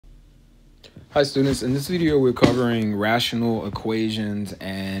Hi students, in this video we're covering rational equations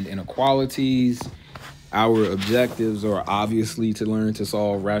and inequalities. Our objectives are obviously to learn to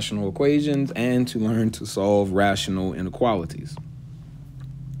solve rational equations and to learn to solve rational inequalities.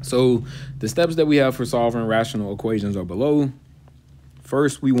 So the steps that we have for solving rational equations are below.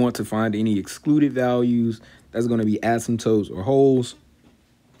 First, we want to find any excluded values. That's going to be asymptotes or wholes.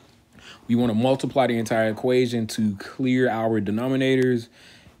 We want to multiply the entire equation to clear our denominators,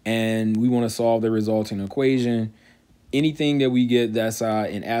 and we want to solve the resulting equation. Anything that we get that's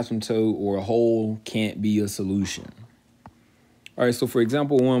an asymptote or a whole can't be a solution. All right, so for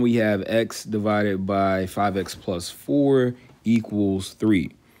example 1, we have x divided by 5x plus 4 equals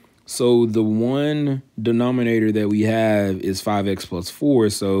 3. So the one denominator that we have is 5x plus 4.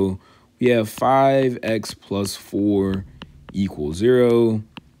 So we have 5x plus 4 equals 0.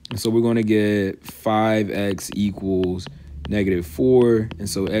 And so we're going to get 5x equals negative 4. And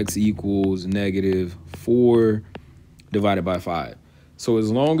so x equals negative 4 divided by 5. So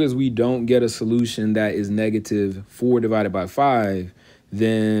as long as we don't get a solution that is negative 4 divided by 5,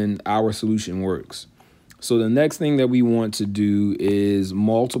 then our solution works. So the next thing that we want to do is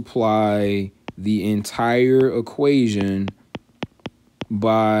multiply the entire equation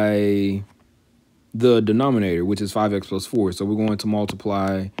by the denominator, which is 5x plus 4. So we're going to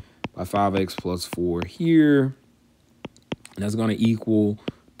multiply by 5x plus 4 here. And that's going to equal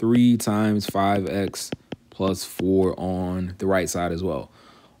 3 times 5x plus 4 on the right side as well.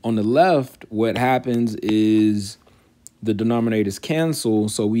 On the left, what happens is the denominators cancel.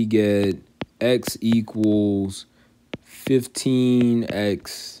 So we get x equals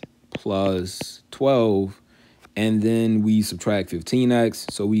 15x plus 12. And then we subtract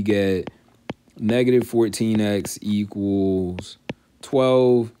 15x. So we get negative 14x equals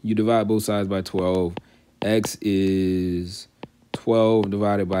 12. You divide both sides by 12. X is 12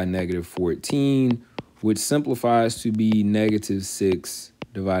 divided by negative 14, which simplifies to be negative 6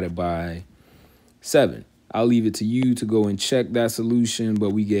 divided by 7. I'll leave it to you to go and check that solution,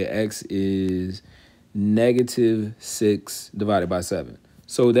 but we get x is negative 6 divided by 7.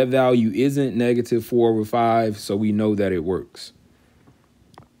 So that value isn't negative 4 over 5, so we know that it works.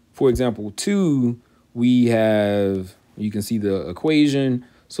 For example 2, we have, you can see the equation.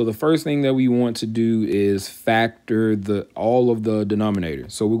 So the first thing that we want to do is factor all of the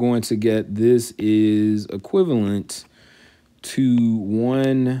denominators. So we're going to get this is equivalent to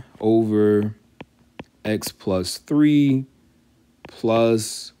 1 over x plus 3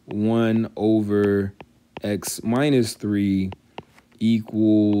 plus 1 over x minus 3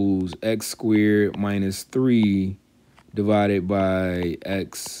 equals x squared minus 3 divided by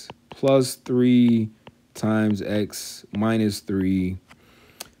x plus 3 times x minus 3.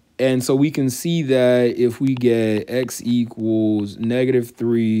 And so we can see that if we get x equals negative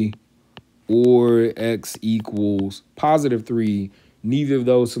 3 or x equals positive 3, neither of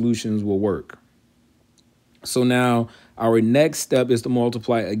those solutions will work. So now our next step is to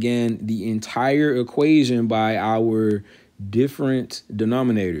multiply again the entire equation by our different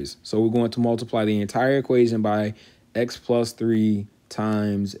denominators. So we're going to multiply the entire equation by x plus 3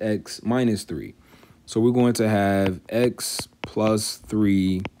 times x minus 3. So we're going to have x plus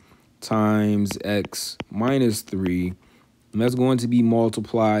 3 times x minus 3, and that's going to be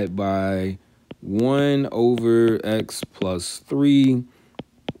multiplied by 1 over x plus 3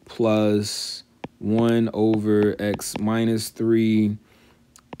 plus 1 over x minus 3,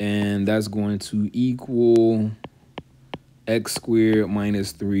 and that's going to equal x squared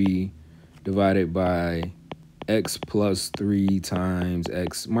minus 3 divided by x plus 3 times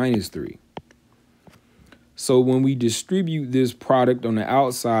x minus 3. So when we distribute this product on the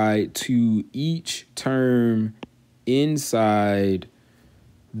outside to each term inside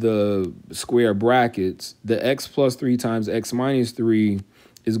the square brackets, the x plus 3 times x minus 3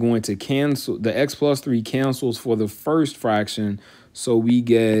 is going to cancel. The x plus 3 cancels for the first fraction. So we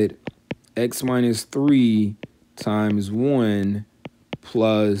get x minus 3 times 1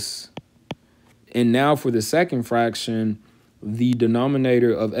 plus, and now for the second fraction, the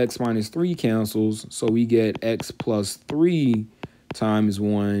denominator of x minus 3 cancels, so we get x plus 3 times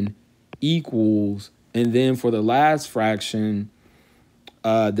 1 equals, and then for the last fraction,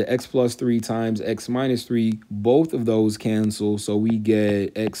 the x plus 3 times x minus 3, both of those cancel, so we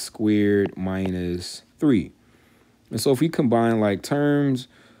get x squared minus 3. And so if we combine like terms,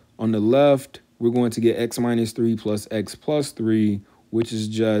 on the left, we're going to get x minus 3 plus x plus 3, which is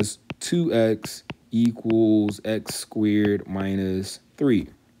just 2x equals x squared minus 3.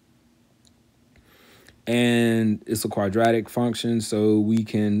 And it's a quadratic function, so we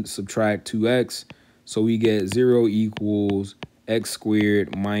can subtract 2x. So we get 0 equals x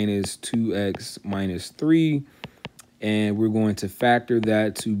squared minus 2x minus 3. And we're going to factor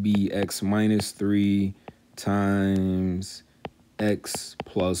that to be x minus 3 times x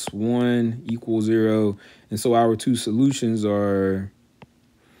plus 1 equals 0. And so our two solutions are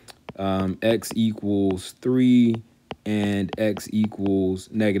x equals 3 and x equals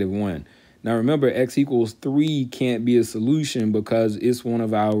 -1. Now remember, x equals 3 can't be a solution because it's one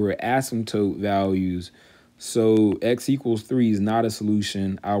of our asymptote values. So x equals 3 is not a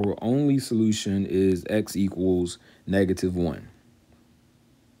solution. Our only solution is x equals -1.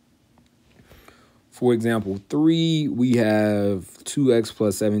 For example 3, we have 2x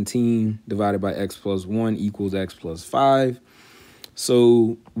plus 17 divided by x plus 1 equals x plus 5.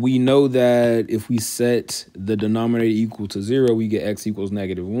 So we know that if we set the denominator equal to 0, we get x equals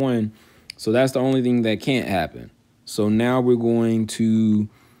 -1. So that's the only thing that can't happen. So now we're going to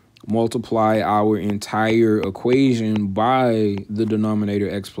multiply our entire equation by the denominator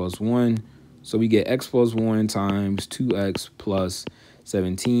x plus 1. So we get x plus 1 times 2x plus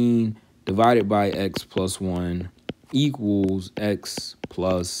 17 divided by x plus 1 equals x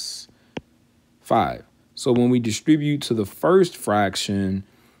plus 5. So when we distribute to the first fraction,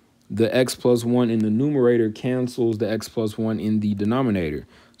 the x plus 1 in the numerator cancels the x plus 1 in the denominator.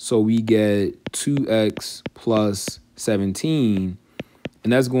 So we get 2x plus 17,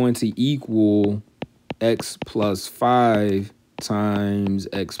 and that's going to equal x plus 5 times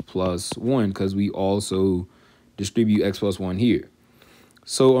x plus 1 because we also distribute x plus 1 here.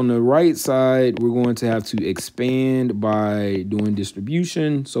 So on the right side, we're going to have to expand by doing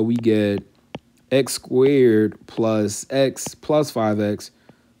distribution. So we get x squared plus x plus 5x.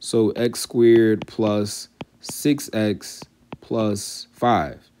 So x squared plus 6x plus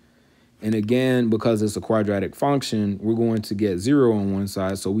 5. And again, because it's a quadratic function, we're going to get 0 on one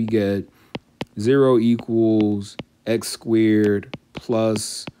side. So we get 0 equals x squared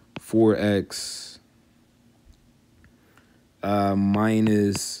plus 4x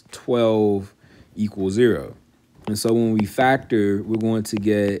minus 12 equals 0. And so when we factor, we're going to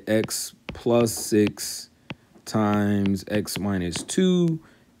get x plus 6 times x minus 2.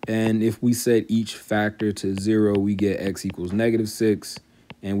 And if we set each factor to 0, we get x equals -6.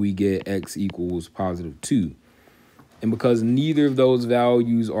 And we get x equals +2. And because neither of those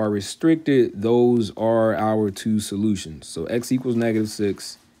values are restricted, those are our two solutions. So x equals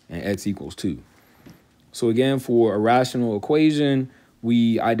 -6 and x equals 2. So again, for a rational equation,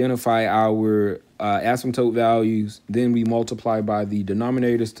 we identify our asymptote values, then we multiply by the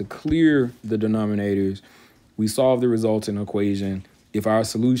denominators to clear the denominators. We solve the resulting equation. If our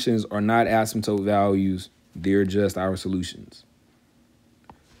solutions are not asymptote values, they're just our solutions.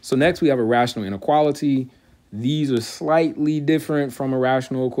 So next we have a rational inequality. These are slightly different from a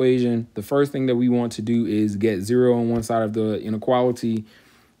rational equation. The first thing that we want to do is get 0 on one side of the inequality,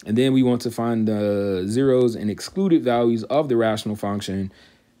 and then we want to find the zeros and excluded values of the rational function.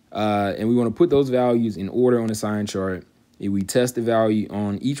 And we want to put those values in order on the sign chart. And we test the value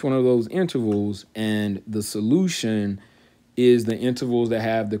on each one of those intervals, and the solution is the intervals that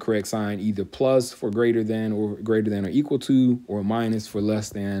have the correct sign, either plus for greater than or equal to, or minus for less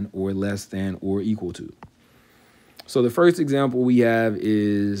than or equal to. So the first example we have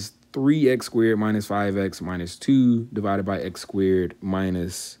is 3x squared minus 5x minus 2 divided by x squared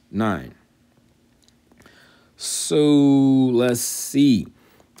minus 9. So let's see.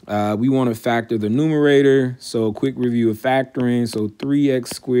 We want to factor the numerator. So a quick review of factoring. So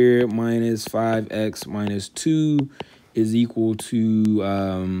 3x squared minus 5x minus 2 is equal to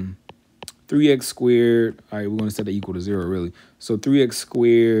 3x squared. All right, we're going to set that equal to 0, really. So 3x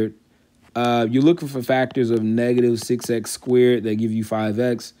squared. You're looking for factors of -6x squared that give you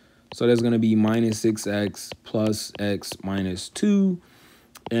 5x. So that's going to be -6x plus x minus 2.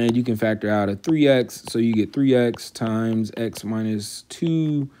 And you can factor out a 3x. So you get 3x times x minus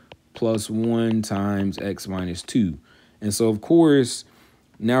 2 plus 1 times x minus 2. And so, of course,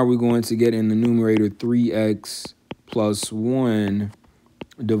 now we're going to get in the numerator 3x plus 1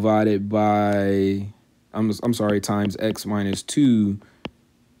 divided by, times x minus 2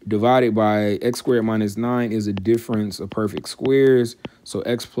 divided by x squared minus 9 is a difference of perfect squares. So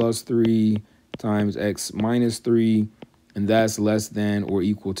x plus 3 times x minus 3, and that's less than or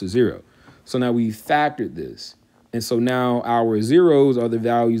equal to 0. So now we factored this. And so now our zeros are the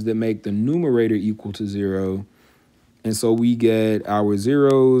values that make the numerator equal to 0. And so we get our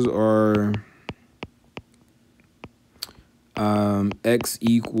zeros are x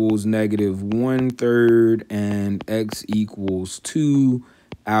equals -1/3 and x equals 2.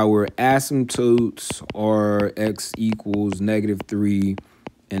 Our asymptotes are x equals -3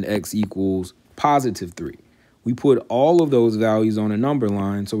 and x equals +3. We put all of those values on a number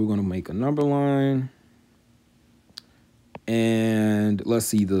line. So we're going to make a number line. And let's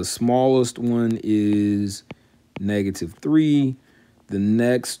see, the smallest one is -3. The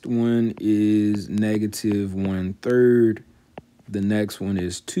next one is -1/3. The next one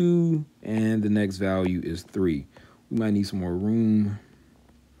is 2. And the next value is 3. We might need some more room.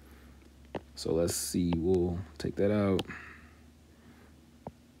 So let's see, we'll take that out.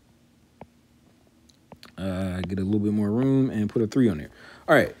 Get a little bit more room and put a 3 on there.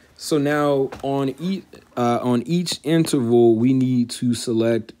 All right. So now on each interval, we need to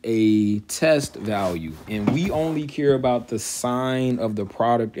select a test value, and we only care about the sign of the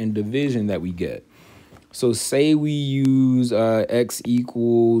product and division that we get. So say we use x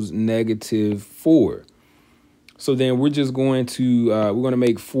equals -4. So then we're just going to we're going to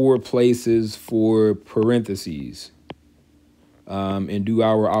make 4 places for parentheses and do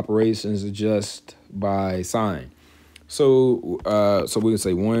our operations just by sign. So we can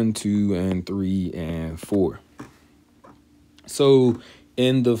say 1, 2, and 3, and 4. So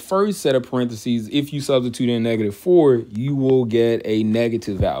in the first set of parentheses, if you substitute in -4, you will get a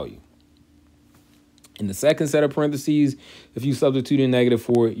negative value. In the second set of parentheses, if you substitute in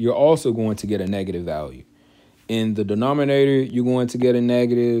 -4, you're also going to get a negative value. In the denominator, you're going to get a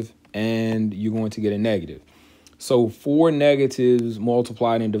negative, and you're going to get a negative. So 4 negatives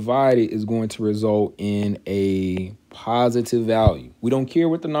multiplied and divided is going to result in a positive value. We don't care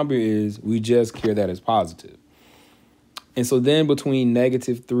what the number is. We just care that it's positive. And so then between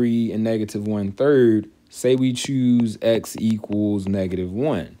 -3 and -1/3, say we choose x equals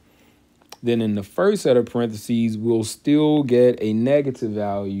 -1. Then in the first set of parentheses, we'll still get a negative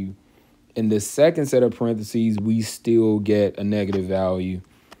value. In the second set of parentheses, we still get a negative value.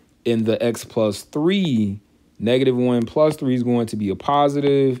 In the x plus 3, -1 plus 3 is going to be a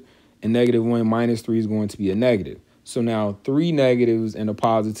positive, and -1 minus 3 is going to be a negative. So now 3 negatives and a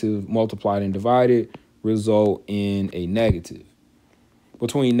positive multiplied and divided result in a negative.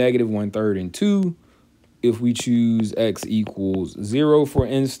 Between -1/3 and 2, if we choose x equals 0, for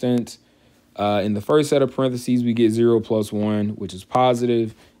instance, in the first set of parentheses, we get 0 plus 1, which is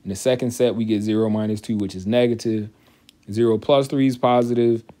positive. In the second set, we get 0 minus 2, which is negative. 0 plus 3 is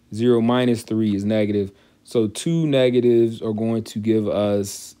positive. 0 minus 3 is negative. So 2 negatives are going to give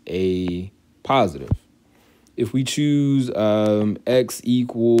us a positive. If we choose x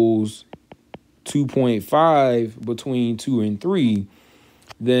equals 2.5 between 2 and 3,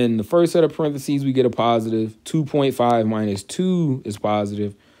 then the first set of parentheses, we get a positive. 2.5 minus 2 is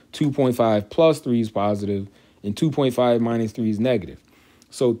positive. 2.5 plus 3 is positive. And 2.5 minus 3 is negative.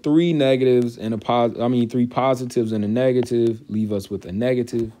 So 3 negatives and 3 positives and a negative leave us with a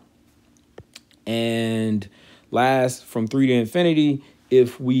negative. And last, from 3 to infinity,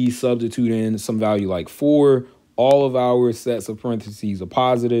 if we substitute in some value like 4, all of our sets of parentheses are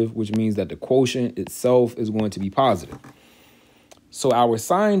positive, which means that the quotient itself is going to be positive. So our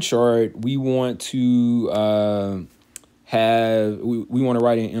sign chart, we want to we want to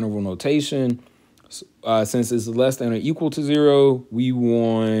write in interval notation. Since it's less than or equal to 0, we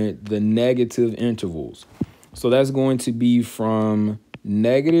want the negative intervals. So that's going to be from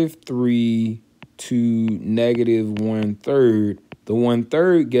 -3 to -1/3. The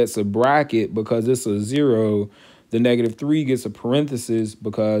 1/3 gets a bracket because it's a 0. The -3 gets a parenthesis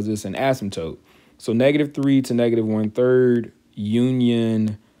because it's an asymptote. So -3 to -1/3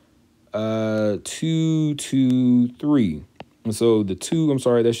 union 2 to 3. And so the 2,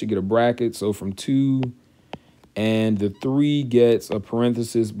 that should get a bracket. So from 2, and the 3 gets a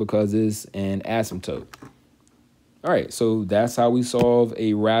parenthesis because it's an asymptote. All right, so that's how we solve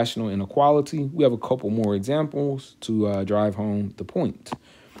a rational inequality. We have a couple more examples to drive home the point.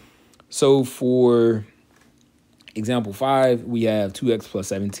 So for example 5, we have 2x plus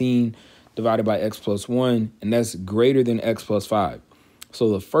 17 divided by x plus 1, and that's greater than x plus 5. So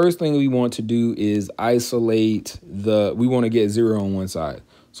the first thing we want to do is isolate we want to get 0 on one side.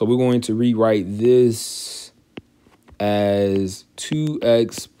 So we're going to rewrite this as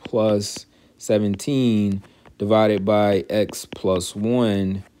 2x plus 17 divided by x plus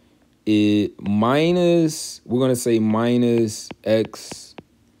 1. We're going to say minus x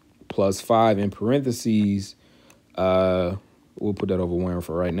plus 5 in parentheses. We'll put that over 1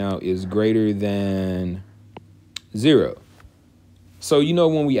 for right now, is greater than 0. So,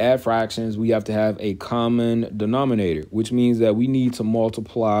 when we add fractions, we have to have a common denominator, which means that we need to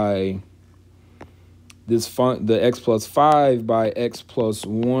multiply the x plus 5 by x plus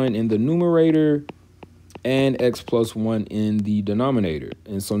 1 in the numerator and x plus 1 in the denominator.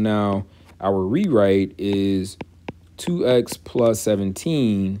 And so now our rewrite is 2x plus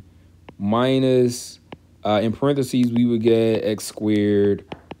 17 minus In parentheses, we would get x squared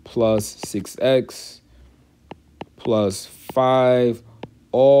plus 6x plus 5.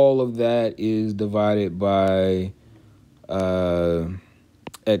 All of that is divided by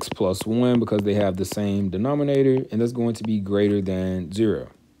x plus 1 because they have the same denominator, and that's going to be greater than 0.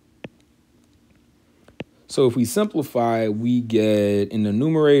 So if we simplify, we get, in the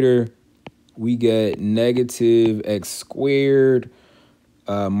numerator, we get negative x squared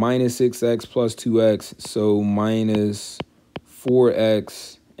minus 6x plus 2x, so minus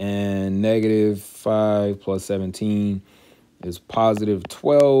 4x, and negative 5 plus 17 is positive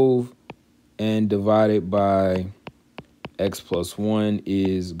 12, and divided by x plus 1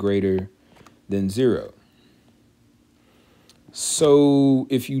 is greater than 0. So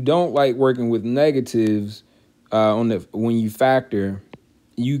if you don't like working with negatives when you factor,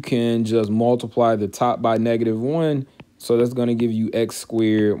 you can just multiply the top by negative 1. So that's going to give you x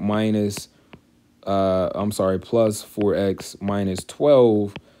squared minus, plus 4x minus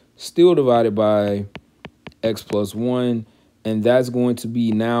 12, still divided by x plus 1. And that's going to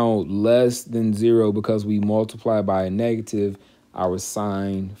be now less than 0 because we multiply by a negative. Our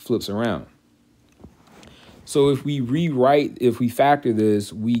sign flips around. So if we factor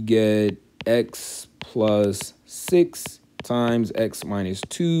this, we get x plus 6 times x minus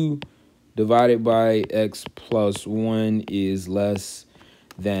 2 divided by x plus 1 is less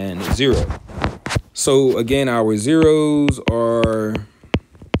than 0. So again, our zeros are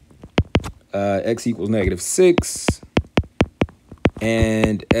x equals negative 6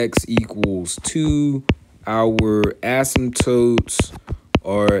 and x equals 2. Our asymptotes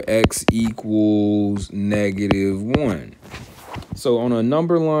are x equals negative 1. So on a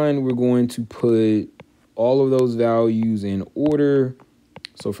number line, we're going to put all of those values in order.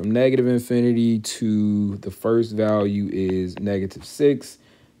 So from negative infinity to the first value is negative 6.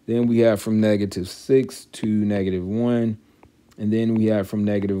 Then we have from negative 6 to negative 1. And then we have from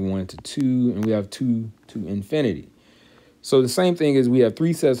negative 1 to 2. And we have 2 to infinity. So the same thing is we have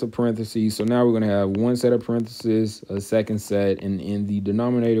 3 sets of parentheses. So now we're going to have 1 set of parentheses, a second set, and in the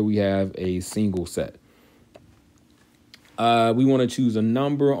denominator we have a single set. We want to choose a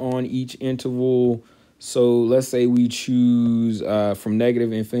number on each interval. So let's say we choose from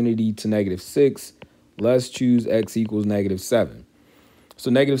negative infinity to negative 6. Let's choose x equals negative 7. So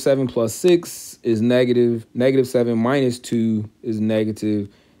negative 7 plus 6 is negative. Negative 7 minus 2 is negative.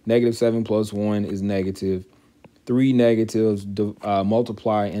 Negative 7 plus 1 is negative. 3 negatives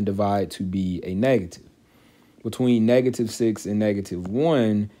multiply and divide to be a negative. Between negative 6 and negative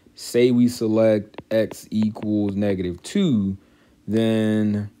 1, say we select x equals negative 2,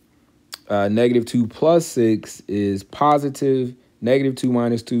 then negative 2 plus 6 is positive. Negative 2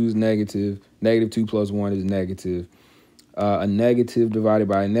 minus 2 is negative. Negative 2 plus 1 is negative. A negative divided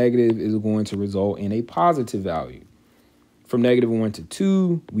by a negative is going to result in a positive value. From negative 1 to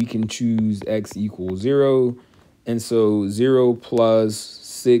 2, we can choose x equals 0. And so 0 plus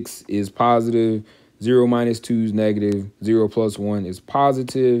 6 is positive. 0 minus 2 is negative. 0 plus 1 is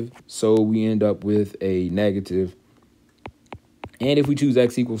positive. So we end up with a negative. And if we choose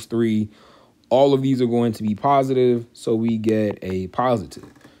x equals 3, all of these are going to be positive. So we get a positive.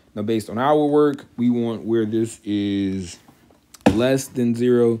 Now, based on our work, we want where this is less than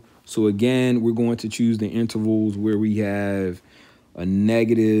 0. So again, we're going to choose the intervals where we have a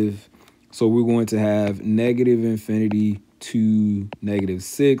negative. So we're going to have negative infinity to negative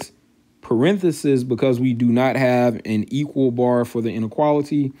 6. Parenthesis, because we do not have an equal bar for the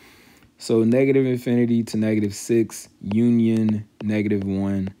inequality. So negative infinity to negative 6 union negative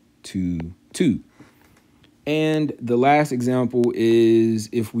 1 to 2. And the last example is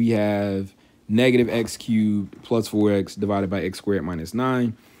if we have negative x cubed plus 4x divided by x squared minus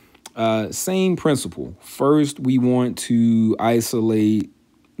 9. Same principle. First, we want to isolate.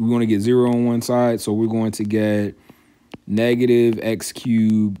 We want to get 0 on one side. So we're going to get negative x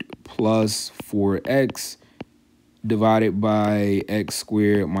cubed plus 4x divided by x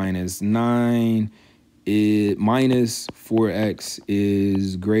squared minus 9. Minus 4x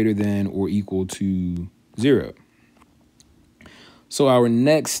is greater than or equal to 0. So our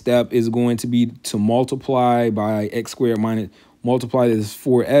next step is going to be to multiply by x squared multiply this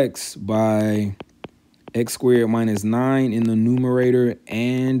 4x by x squared minus 9 in the numerator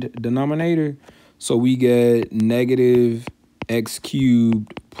and denominator. So we get negative x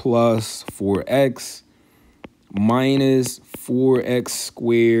cubed plus 4x minus 4x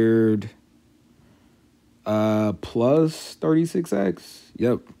squared plus 36x.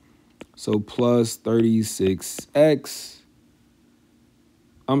 Yep. So plus 36x.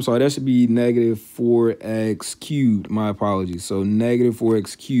 I'm sorry, that should be negative 4x cubed. My apologies. So negative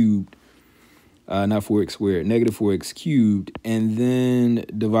 4x cubed not 4x squared, negative 4x cubed, and then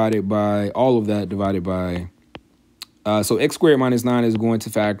divided by all of that divided by, so x squared minus 9 is going to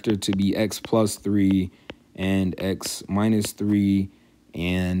factor to be x plus 3 and x minus 3,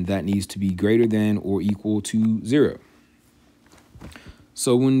 and that needs to be greater than or equal to 0.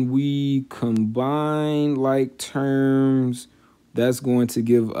 So when we combine like terms, that's going to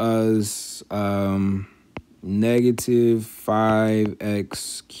give us negative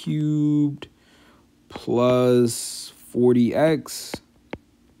 5x cubed plus 40x,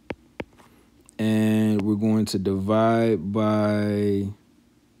 and we're going to divide by,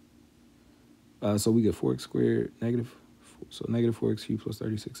 so we get 4x squared negative, so negative 4x cubed plus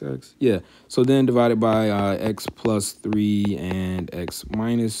 36x. Yeah, so then divided by x plus 3 and x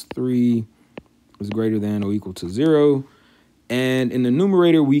minus 3 is greater than or equal to 0. And in the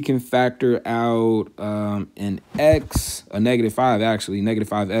numerator, we can factor out an x, a negative 5 actually, negative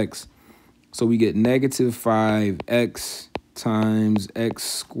 5x. So we get negative 5x times x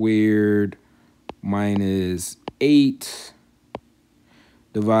squared minus 8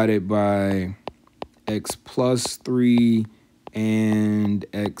 divided by x plus 3 and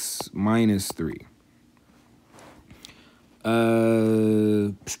x minus 3.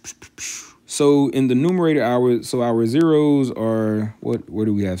 So in the numerator, our zeros are, where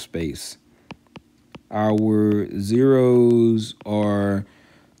do we have space? Our zeros are,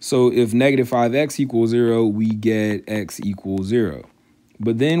 so if negative 5x equals 0, we get x equals 0.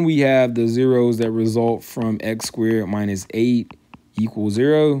 But then we have the zeros that result from x squared minus 8 equals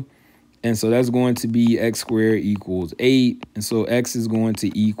 0. And so that's going to be x squared equals 8. And so x is going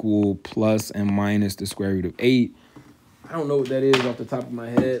to equal plus and minus the square root of 8. I don't know what that is off the top of my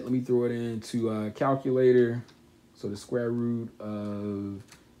head. Let me throw it into a calculator. So the square root of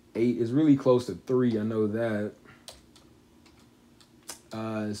 8 is really close to 3. I know that.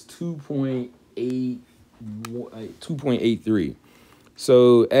 It's 2.83.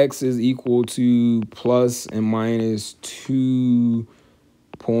 So x is equal to plus and minus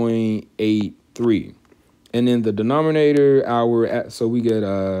 2.83. And then the denominator, so we get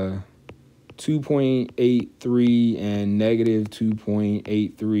 2.83 and negative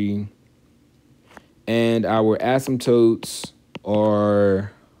 2.83. And our asymptotes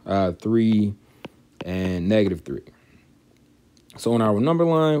are 3 and negative 3. So on our number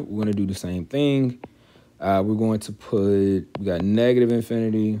line, we're going to do the same thing. We're going to put, we got negative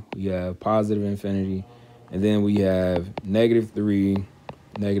infinity, we have positive infinity, and then we have negative 3,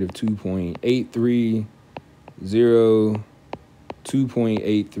 negative 2.83, 0,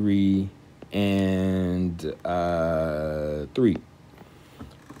 2.83, and 3.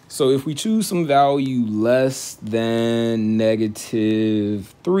 So if we choose some value less than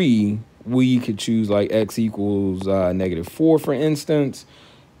negative 3, we could choose like x equals negative 4, for instance.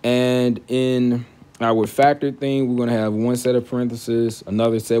 And in our factor thing, we're going to have one set of parentheses,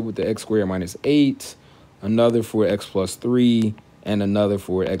 another set with the x squared minus 8, another for x plus 3, and another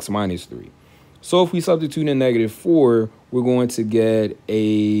for x minus 3. So if we substitute in negative 4, we're going to get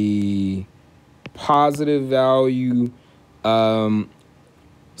a positive value.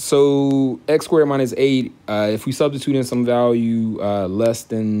 So x squared minus 8, if we substitute in some value less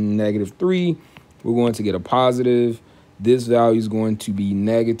than negative 3, we're going to get a positive. This value is going to be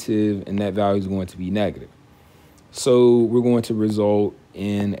negative, and that value is going to be negative. So we're going to result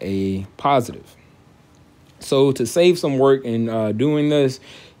in a positive. So to save some work in doing this,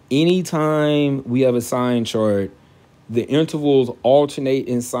 anytime we have a sign chart, the intervals alternate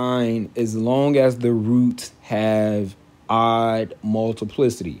in sign as long as the roots have odd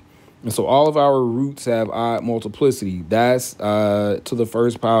multiplicity. And so all of our roots have odd multiplicity. That's to the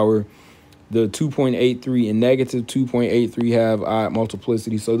first power. The 2.83 and negative 2.83 have odd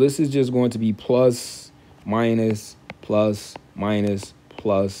multiplicity. So this is just going to be plus, minus, plus, minus,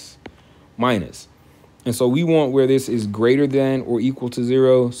 plus, minus. And so we want where this is greater than or equal to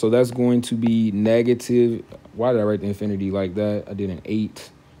 0. So that's going to be negative. Why did I write the infinity like that? I did an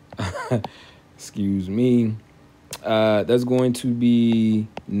 8. Excuse me. That's going to be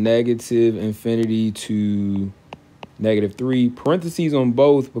negative infinity to negative 3. Parentheses on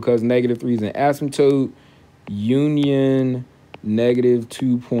both because negative 3 is an asymptote. Union negative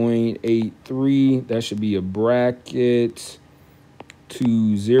 2.83. That should be a bracket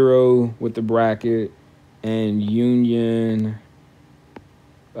to 0 with the bracket. And union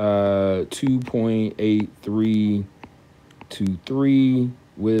 2.83 to 3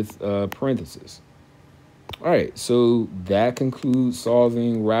 with parentheses. All right, so that concludes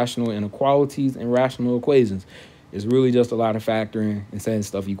solving rational inequalities and rational equations. It's really just a lot of factoring and setting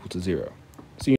stuff equal to 0.